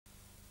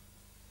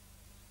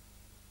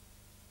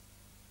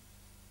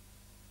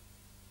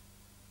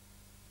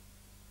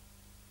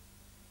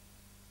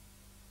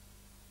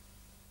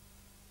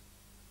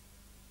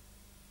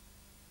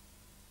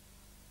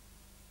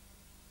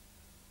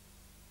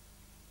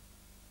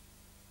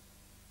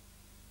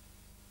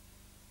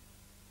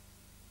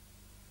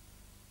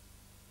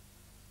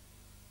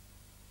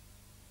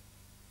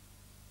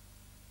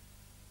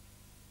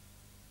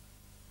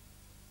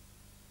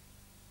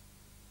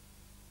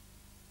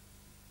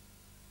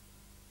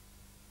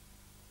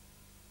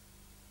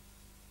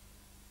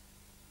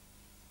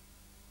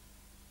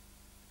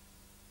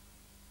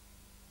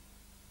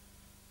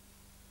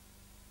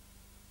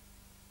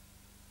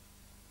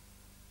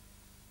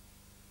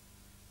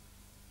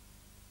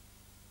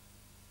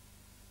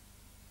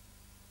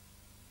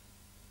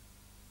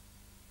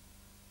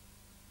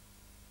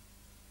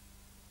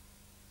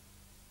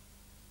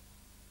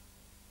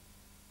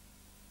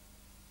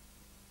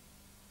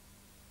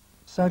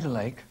Soda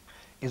Lake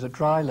is a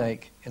dry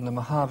lake in the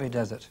Mojave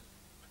Desert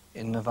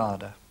in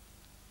Nevada.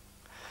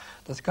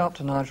 The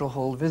sculptor Nigel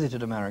Hall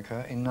visited America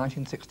in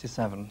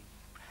 1967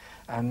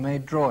 and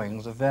made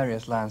drawings of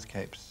various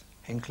landscapes,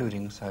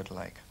 including Soda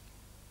Lake.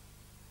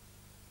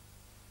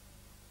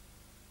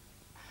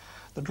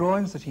 The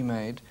drawings that he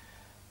made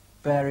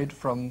varied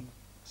from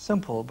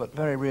simple but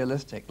very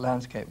realistic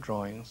landscape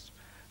drawings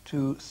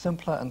to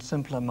simpler and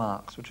simpler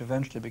marks, which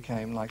eventually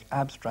became like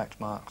abstract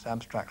marks,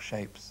 abstract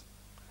shapes.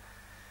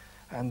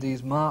 And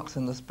these marks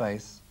in the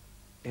space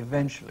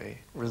eventually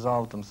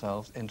resolved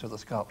themselves into the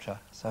sculpture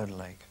Soda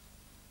Lake.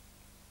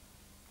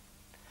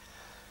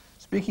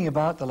 Speaking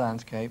about the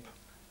landscape,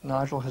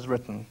 Nigel has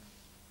written,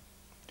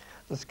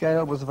 "The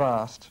scale was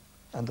vast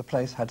and the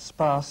place had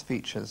sparse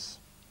features,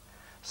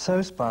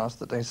 so sparse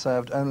that they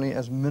served only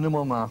as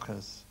minimal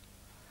markers,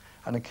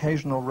 an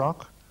occasional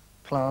rock,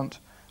 plant,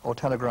 or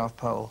telegraph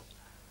pole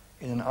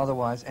in an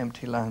otherwise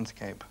empty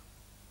landscape.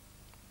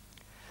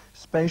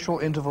 Spatial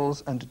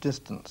intervals and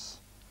distance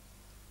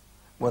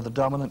were the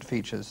dominant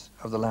features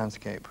of the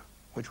landscape,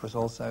 which was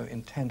also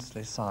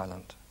intensely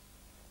silent."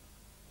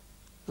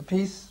 The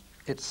piece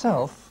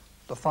itself,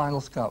 the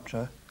final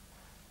sculpture,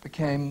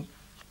 became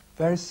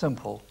very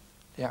simple,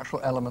 the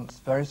actual elements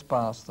very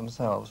sparse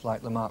themselves,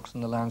 like the marks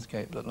in the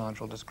landscape that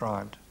Nigel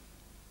described.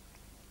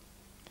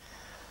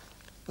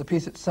 The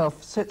piece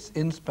itself sits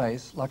in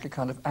space like a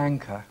kind of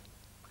anchor,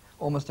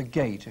 almost a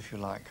gate, if you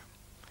like.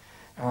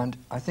 And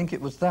I think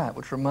it was that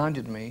which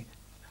reminded me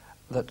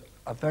that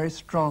a very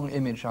strong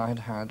image I had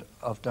had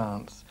of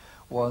dance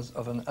was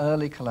of an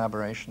early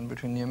collaboration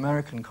between the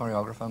American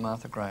choreographer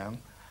Martha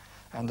Graham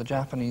and the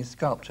Japanese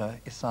sculptor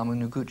Isamu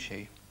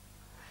Noguchi.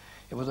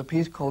 It was a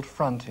piece called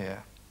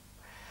Frontier,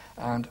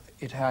 and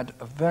it had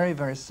a very,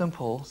 very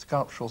simple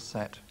sculptural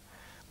set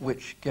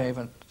which gave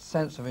a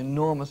sense of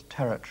enormous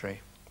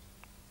territory.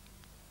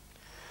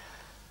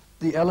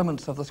 The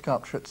elements of the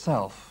sculpture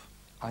itself,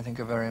 I think,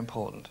 are very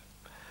important.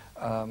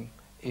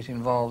 It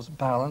involves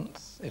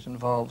balance. It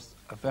involves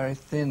a very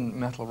thin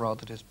metal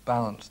rod that is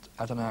balanced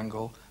at an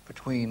angle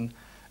between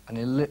an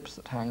ellipse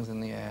that hangs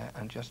in the air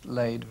and just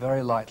laid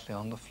very lightly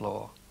on the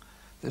floor.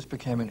 This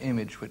became an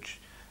image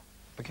which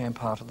became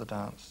part of the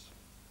dance.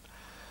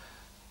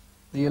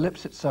 The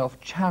ellipse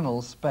itself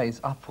channels space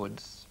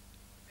upwards.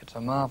 It's a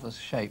marvelous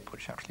shape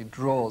which actually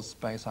draws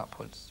space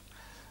upwards.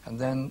 And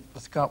then the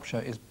sculpture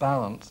is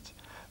balanced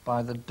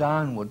by the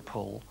downward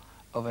pull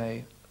of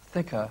a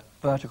thicker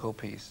vertical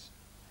piece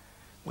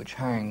which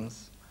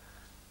hangs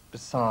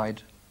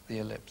beside the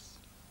ellipse.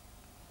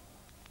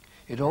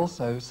 It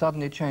also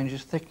suddenly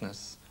changes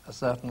thickness a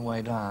certain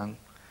way down,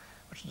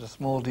 which is a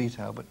small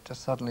detail, but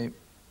just suddenly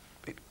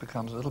it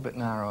becomes a little bit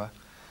narrower.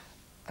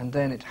 And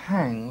then it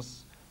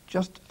hangs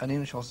just an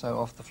inch or so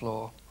off the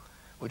floor,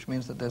 which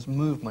means that there's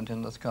movement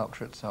in the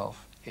sculpture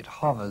itself. It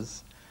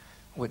hovers,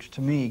 which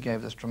to me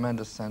gave this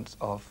tremendous sense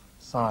of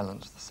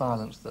silence, the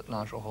silence that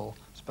Nigel Hall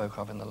spoke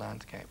of in the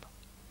landscape.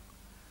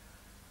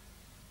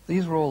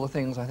 These were all the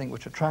things, I think,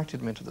 which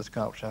attracted me to the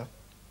sculpture,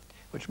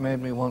 which made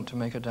me want to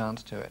make a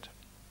dance to it.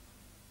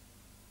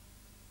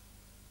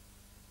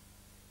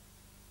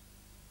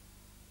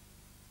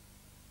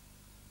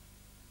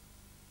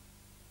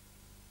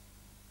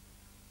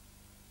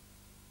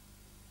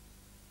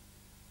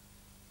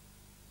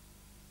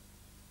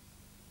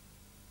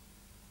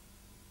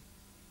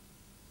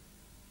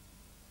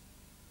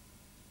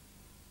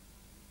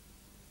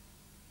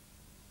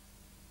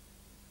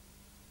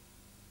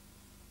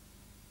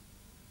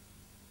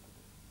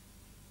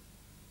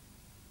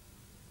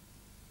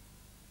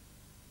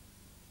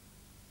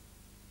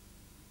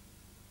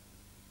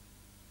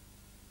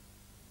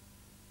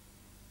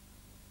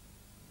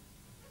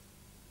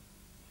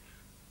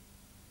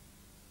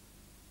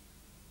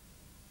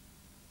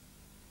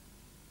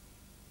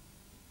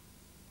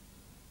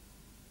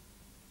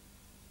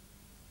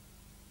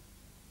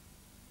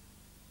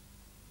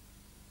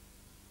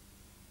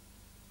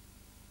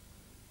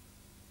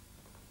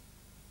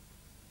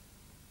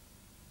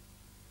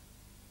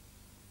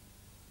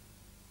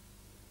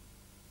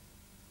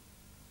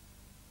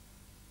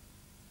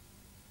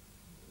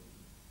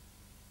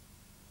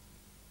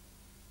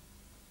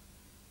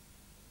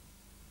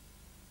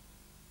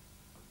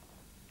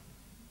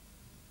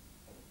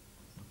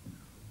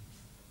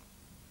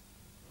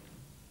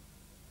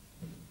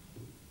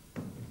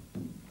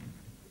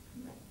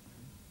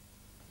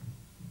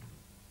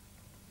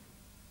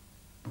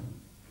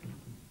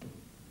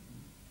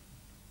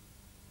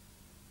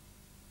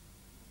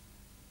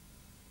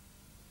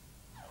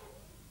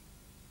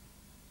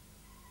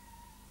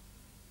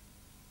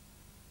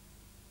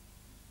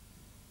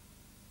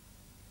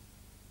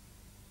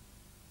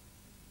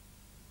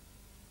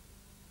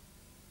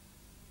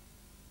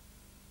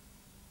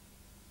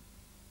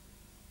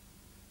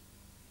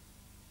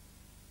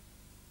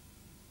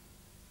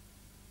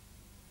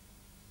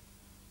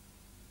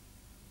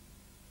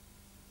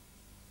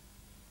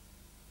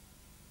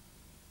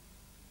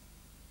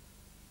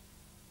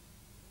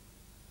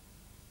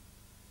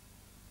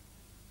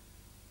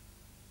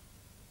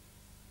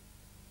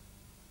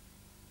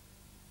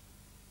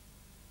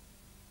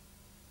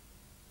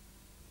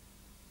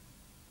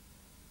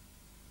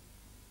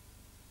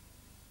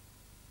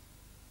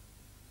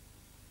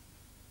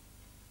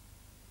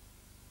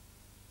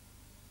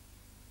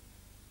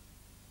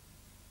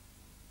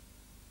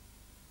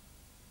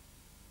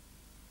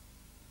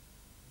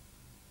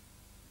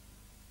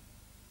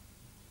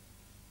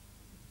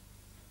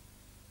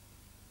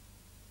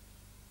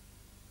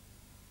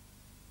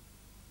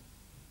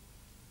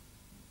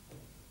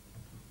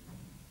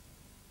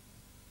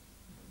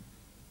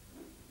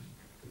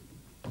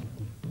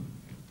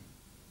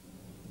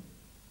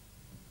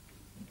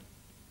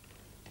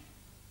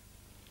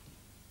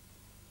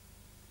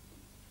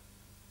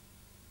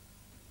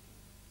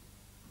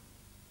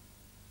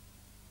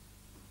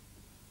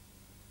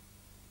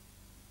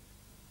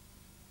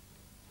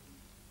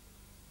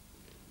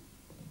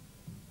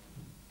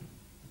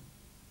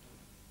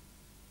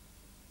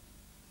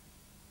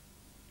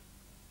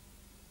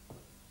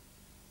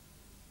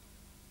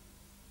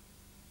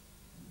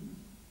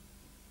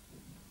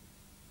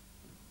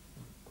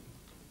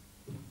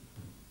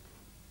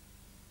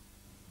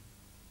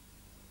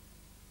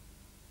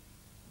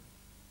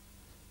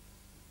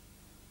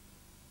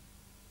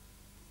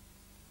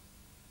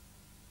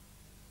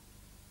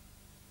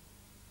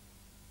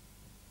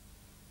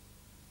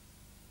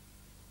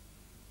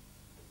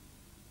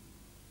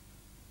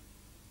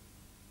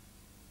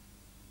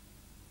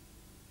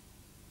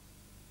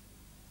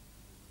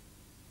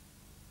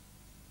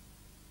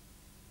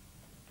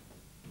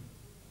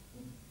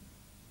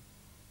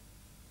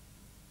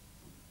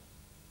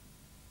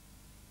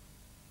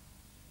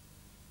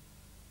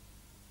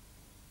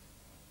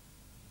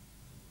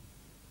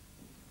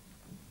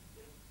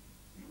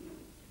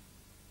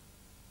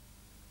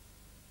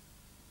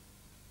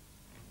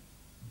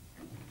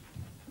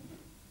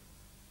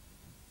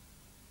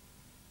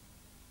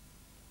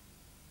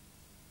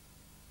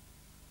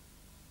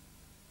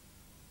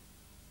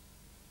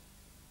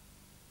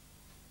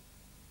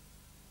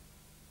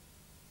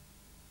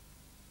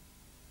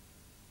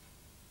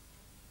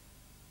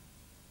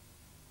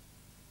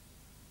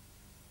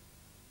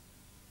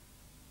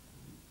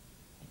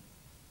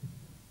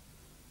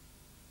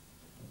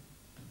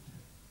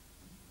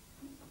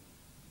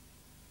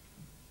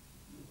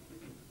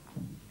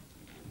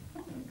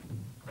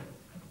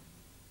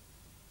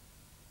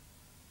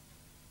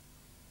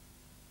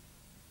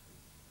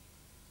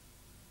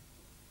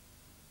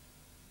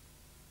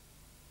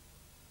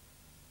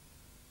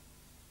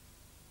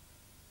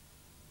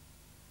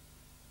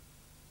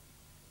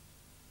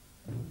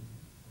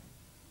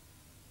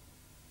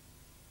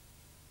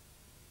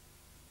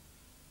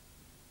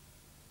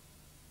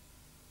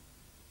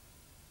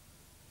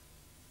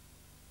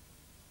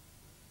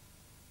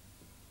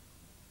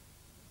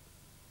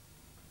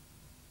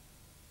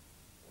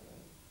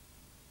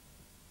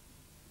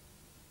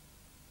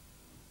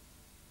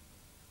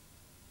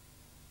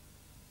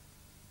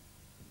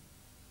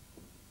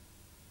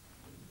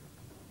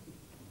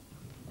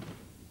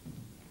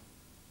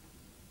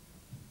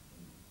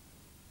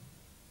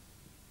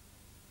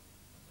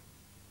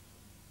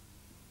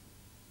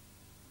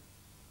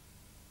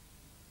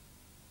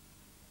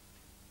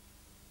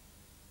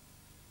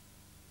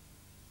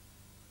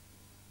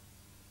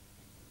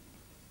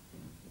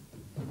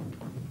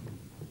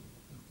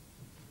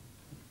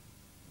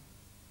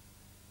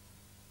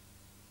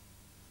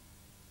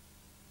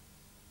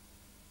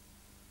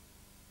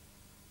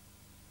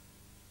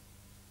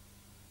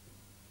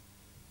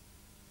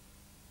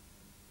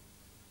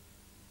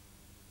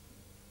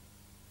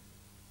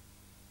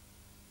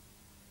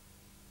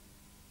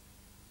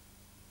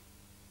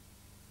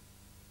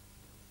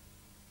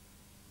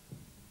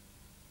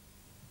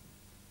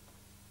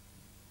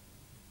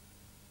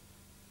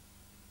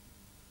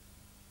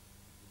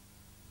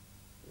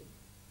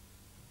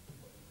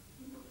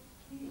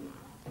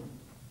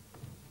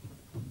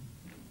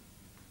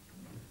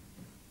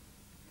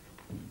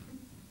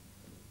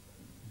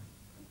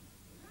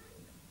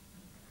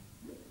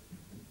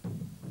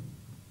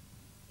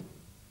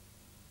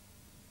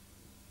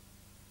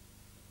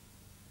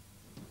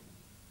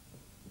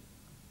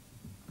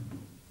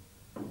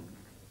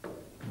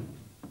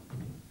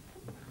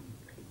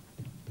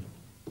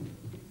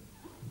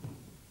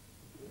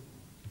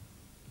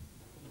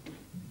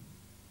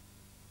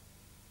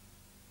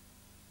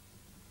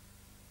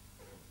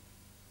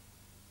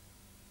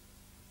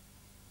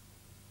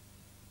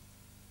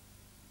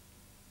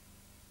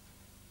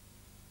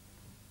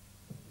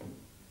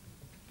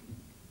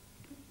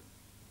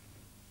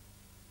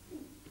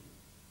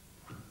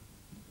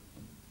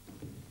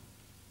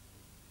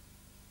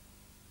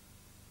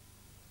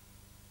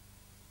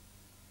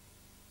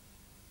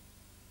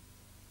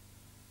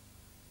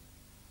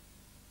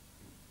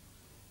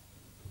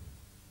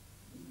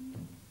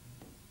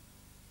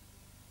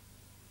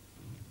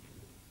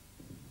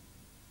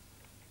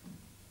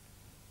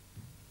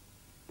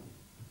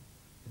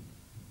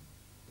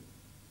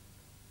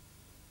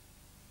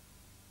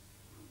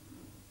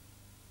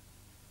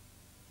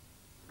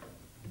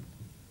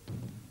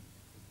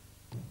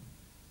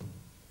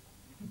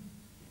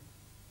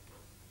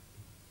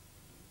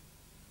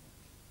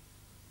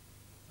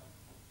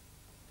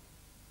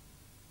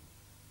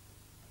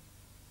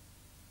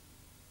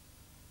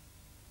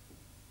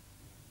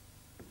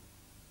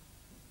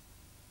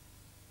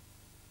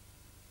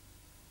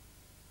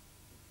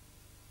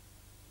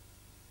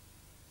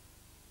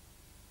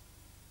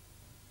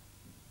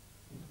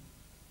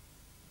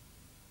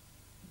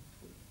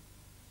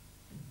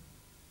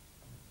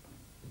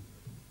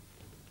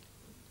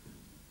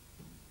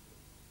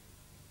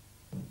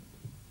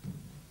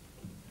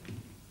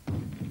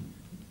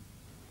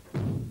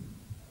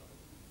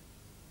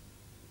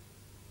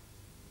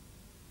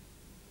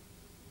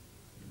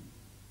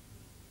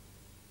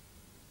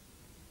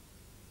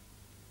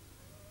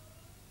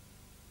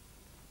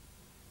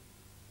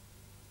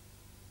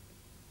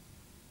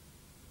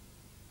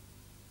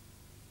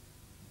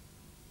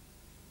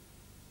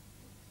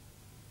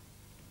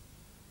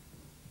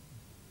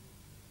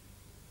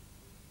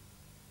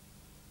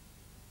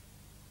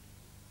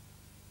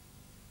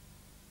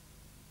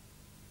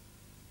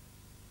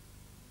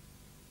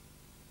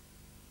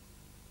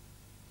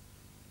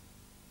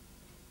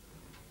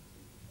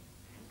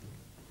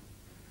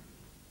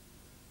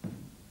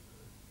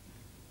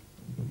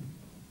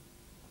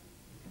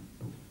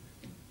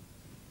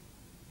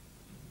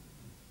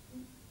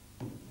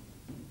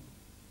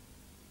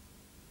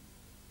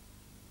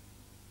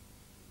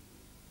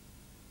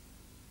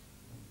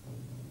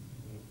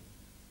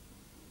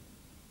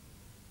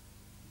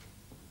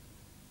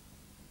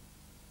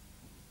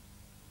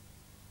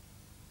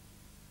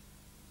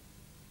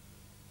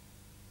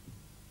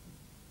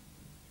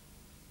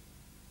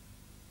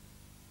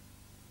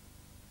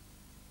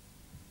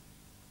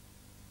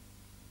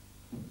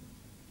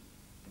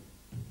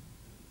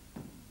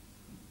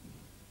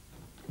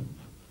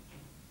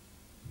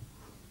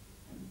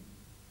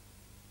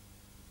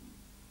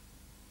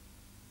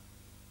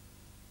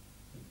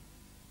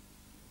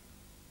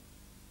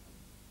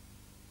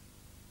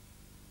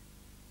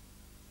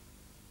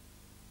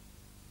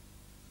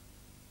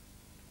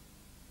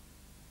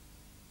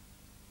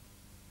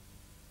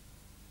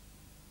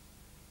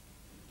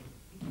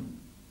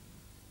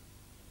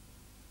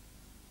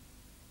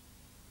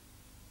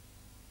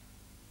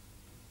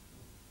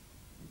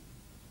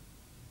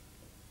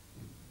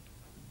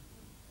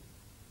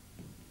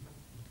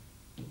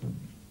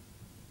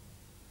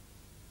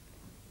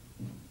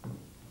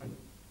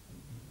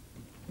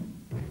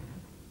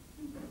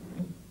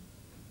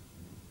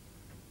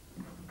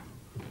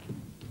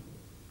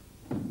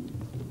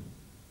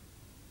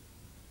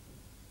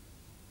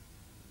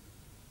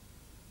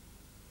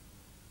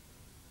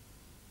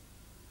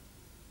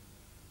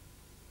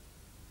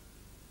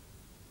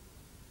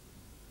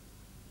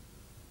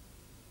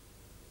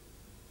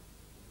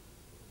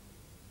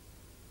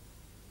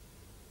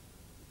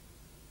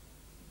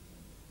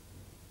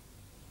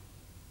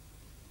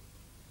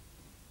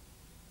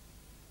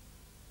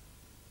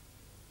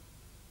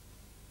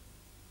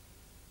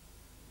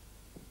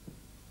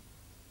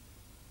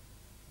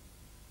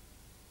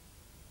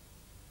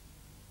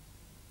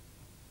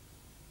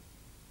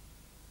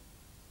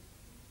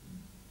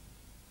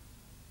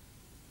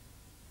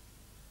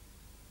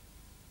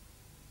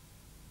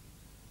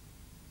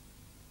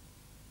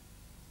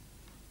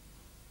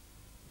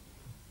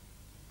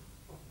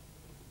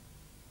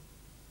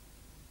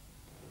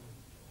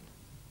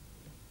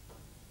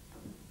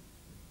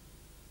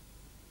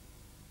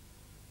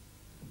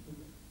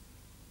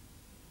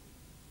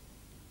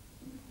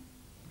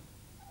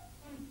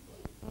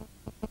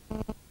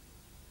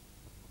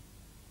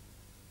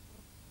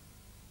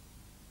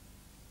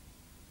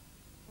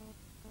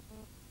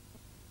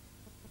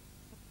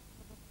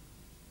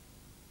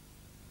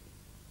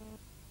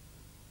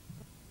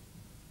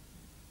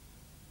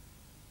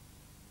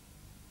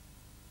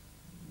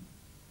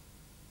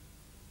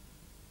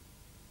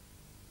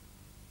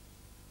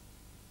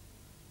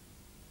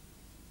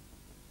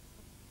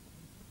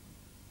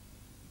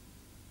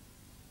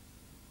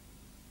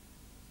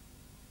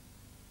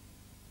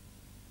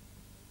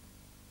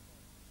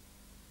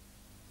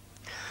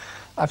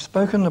 I've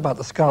spoken about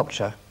the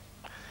sculpture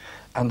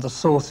and the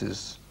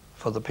sources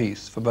for the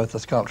piece, for both the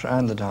sculpture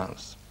and the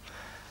dance.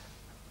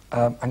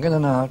 I'm going to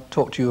now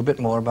talk to you a bit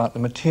more about the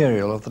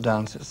material of the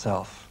dance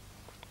itself.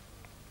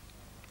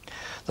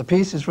 The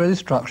piece is really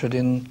structured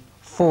in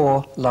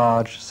 4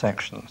 large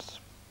sections.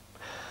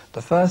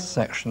 The first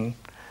section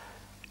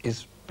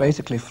is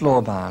basically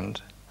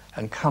floor-bound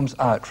and comes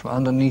out from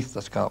underneath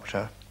the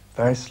sculpture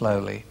very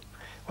slowly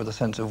with a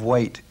sense of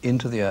weight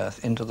into the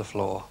earth, into the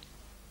floor.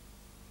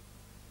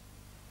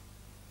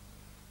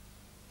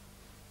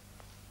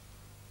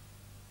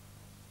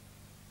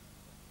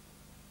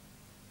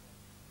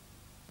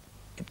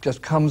 It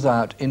just comes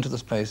out into the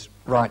space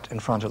right in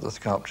front of the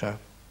sculpture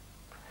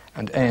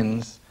and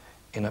ends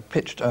in a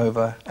pitched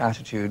over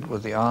attitude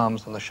with the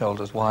arms and the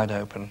shoulders wide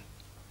open.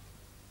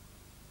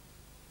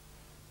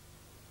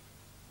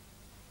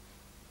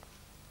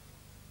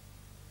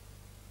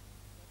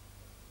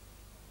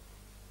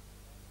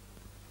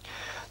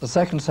 The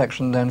second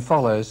section then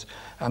follows,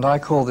 and I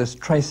call this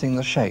tracing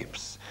the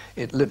shapes.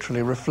 It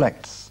literally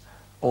reflects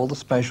all the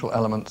spatial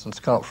elements and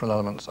sculptural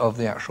elements of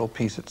the actual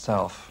piece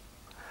itself.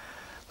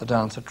 The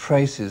dancer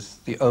traces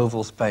the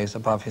oval space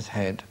above his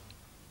head.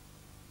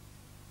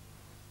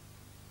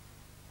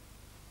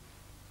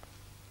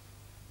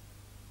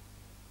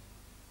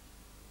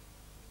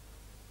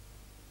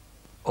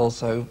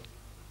 Also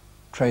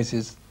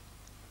traces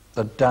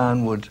the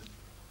downward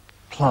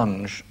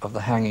plunge of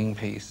the hanging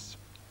piece.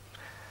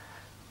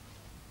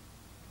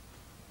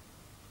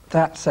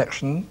 That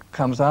section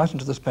comes out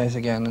into the space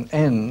again and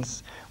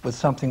ends with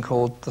something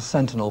called the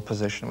sentinel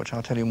position, which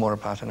I'll tell you more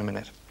about in a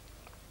minute.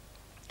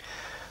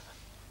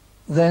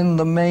 Then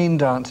the main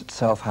dance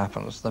itself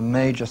happens, the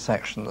major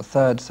section, the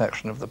third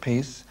section of the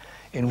piece,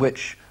 in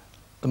which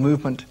the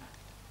movement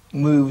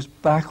moves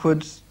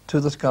backwards to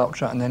the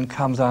sculpture and then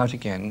comes out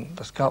again.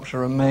 The sculpture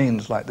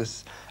remains like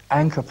this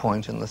anchor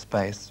point in the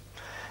space,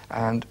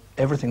 and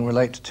everything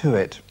relates to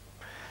it.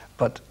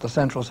 But the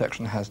central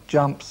section has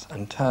jumps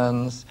and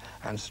turns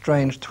and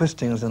strange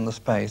twistings in the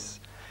space,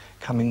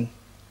 coming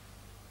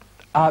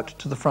out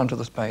to the front of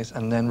the space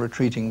and then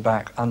retreating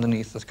back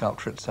underneath the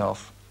sculpture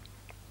itself.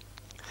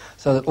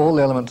 So that all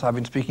the elements I've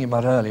been speaking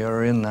about earlier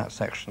are in that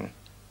section.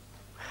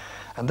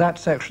 And that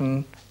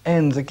section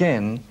ends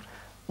again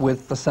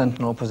with the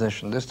sentinel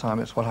position. This time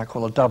it's what I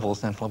call a double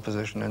sentinel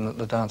position, in that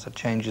the dancer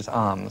changes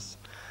arms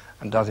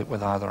and does it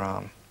with either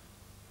arm.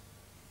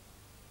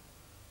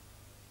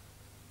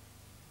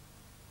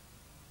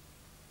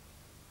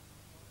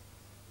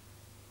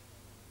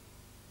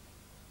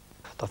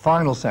 The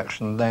final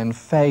section then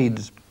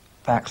fades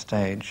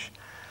backstage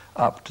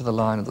up to the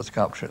line of the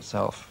sculpture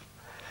itself,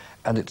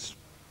 and it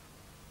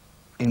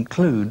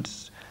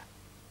includes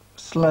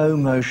slow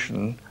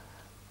motion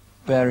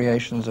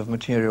variations of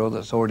material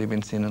that's already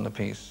been seen in the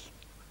piece,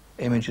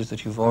 images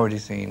that you've already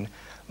seen,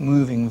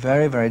 moving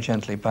very, very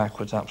gently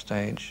backwards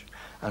upstage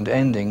and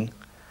ending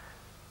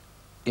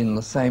in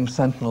the same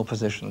sentinel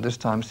position, this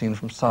time seen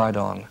from side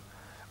on,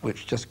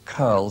 which just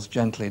curls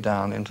gently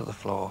down into the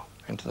floor,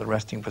 into the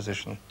resting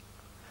position.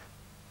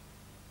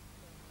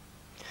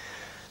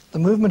 The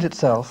movement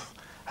itself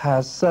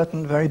has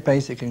certain very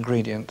basic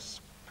ingredients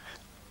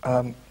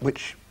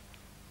which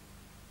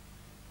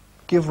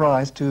give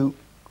rise to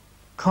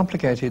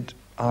complicated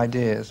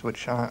ideas,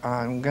 which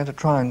I'm going to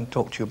try and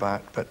talk to you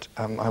about, but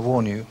I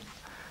warn you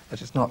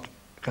that it's not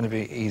going to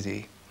be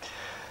easy.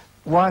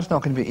 Why it's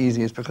not going to be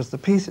easy is because the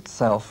piece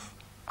itself,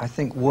 I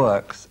think,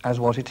 works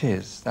as what it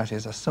is. That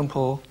is, a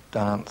simple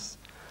dance,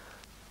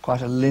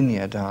 quite a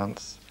linear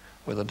dance,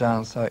 with a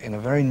dancer in a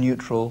very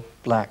neutral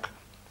black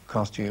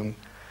costume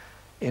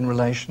in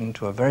relation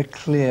to a very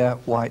clear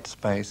white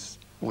space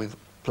with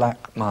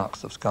black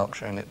marks of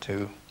sculpture in it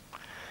too.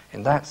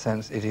 In that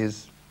sense, it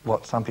is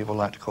what some people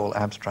like to call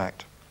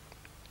abstract.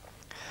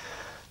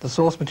 The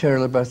source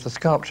material of both the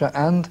sculpture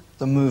and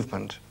the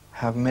movement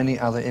have many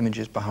other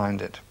images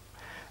behind it.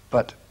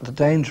 But the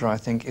danger, I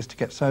think, is to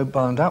get so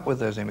bound up with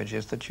those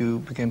images that you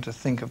begin to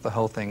think of the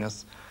whole thing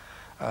as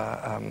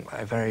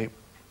a very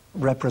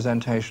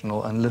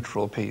representational and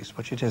literal piece,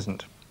 which it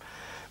isn't.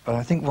 But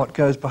I think what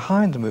goes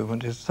behind the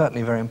movement is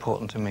certainly very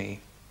important to me.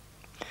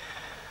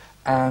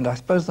 And I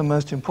suppose the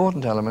most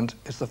important element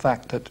is the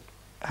fact that,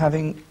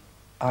 having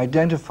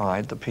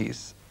identified the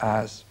piece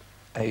as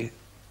a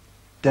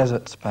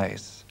desert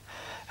space,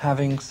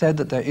 having said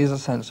that there is a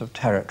sense of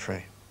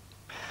territory,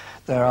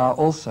 there are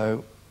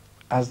also,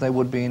 as there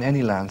would be in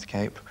any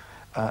landscape,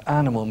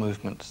 animal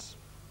movements.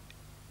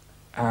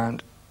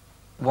 And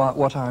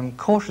what I'm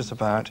cautious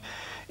about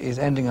is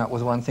ending up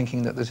with one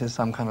thinking that this is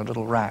some kind of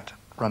little rat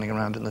running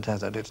around in the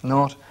desert. It's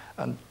not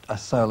a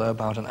solo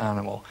about an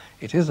animal.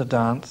 It is a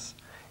dance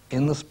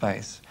in the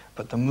space,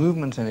 but the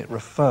movements in it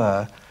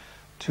refer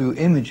to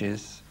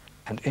images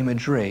and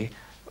imagery,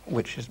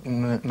 which has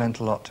meant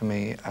a lot to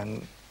me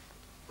and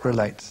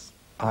relates,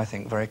 I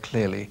think, very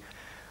clearly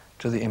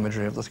to the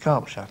imagery of the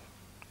sculpture.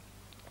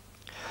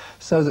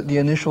 So that the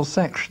initial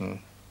section,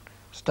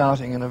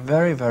 starting in a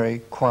very, very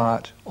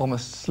quiet,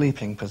 almost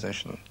sleeping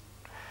position,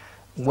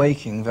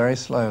 waking very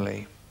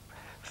slowly,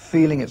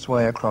 feeling its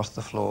way across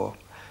the floor.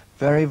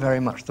 Very, very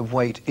much the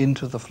weight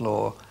into the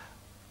floor,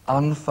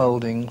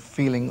 unfolding,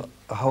 feeling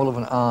the whole of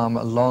an arm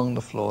along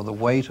the floor, the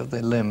weight of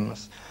the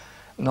limbs,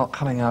 not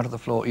coming out of the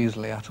floor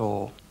easily at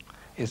all,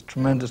 is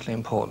tremendously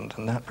important,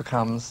 and that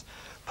becomes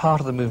part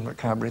of the movement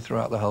vocabulary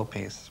throughout the whole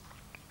piece,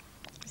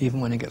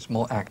 even when it gets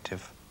more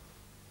active.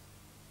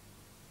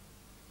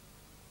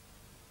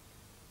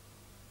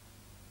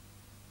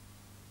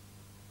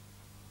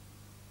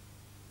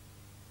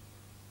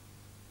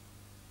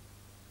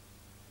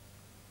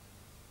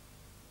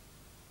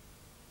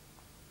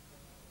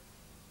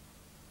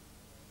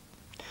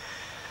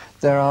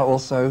 There are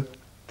also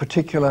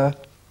particular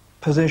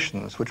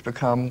positions which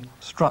become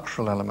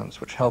structural elements,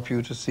 which help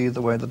you to see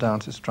the way the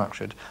dance is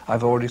structured.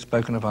 I've already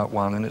spoken about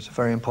one, and it's a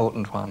very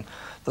important one,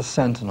 the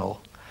sentinel.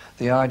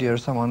 The idea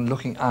of someone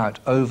looking out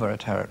over a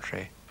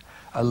territory,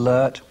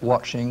 alert,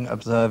 watching,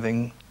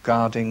 observing,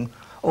 guarding,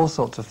 all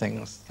sorts of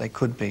things they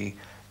could be,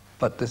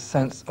 but this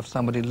sense of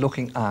somebody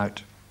looking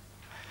out,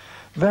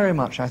 very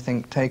much, I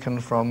think, taken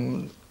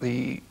from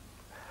the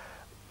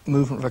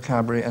movement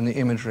vocabulary and the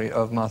imagery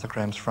of Martha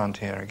Graham's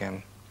Frontier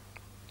again.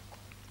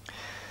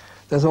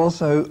 There's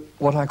also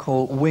what I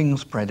call wing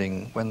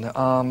spreading, when the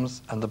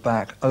arms and the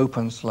back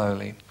open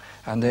slowly.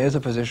 And there is a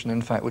position,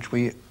 in fact, which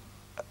we,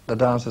 the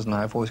dancers and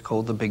I, have always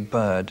called the big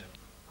bird.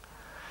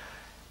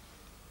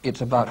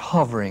 It's about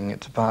hovering,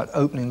 it's about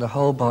opening the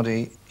whole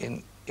body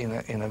in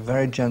a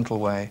very gentle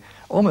way,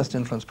 almost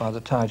influenced by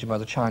the Taiji, by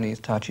the Chinese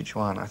Tai Chi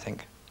Chuan, I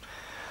think.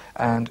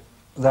 And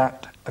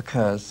that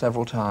occurs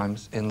several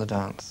times in the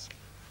dance.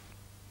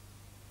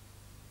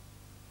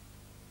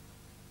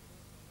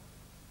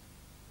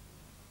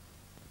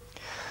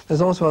 There's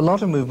also a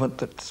lot of movement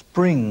that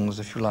springs,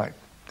 if you like,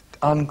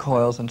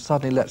 uncoils and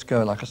suddenly lets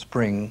go like a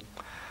spring,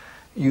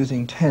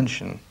 using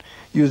tension,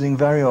 using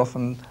very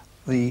often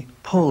the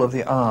pull of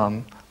the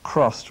arm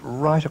crossed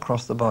right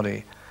across the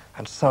body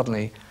and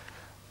suddenly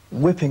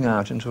whipping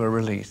out into a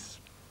release.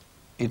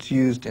 It's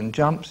used in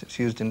jumps, it's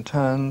used in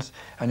turns,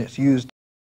 and it's used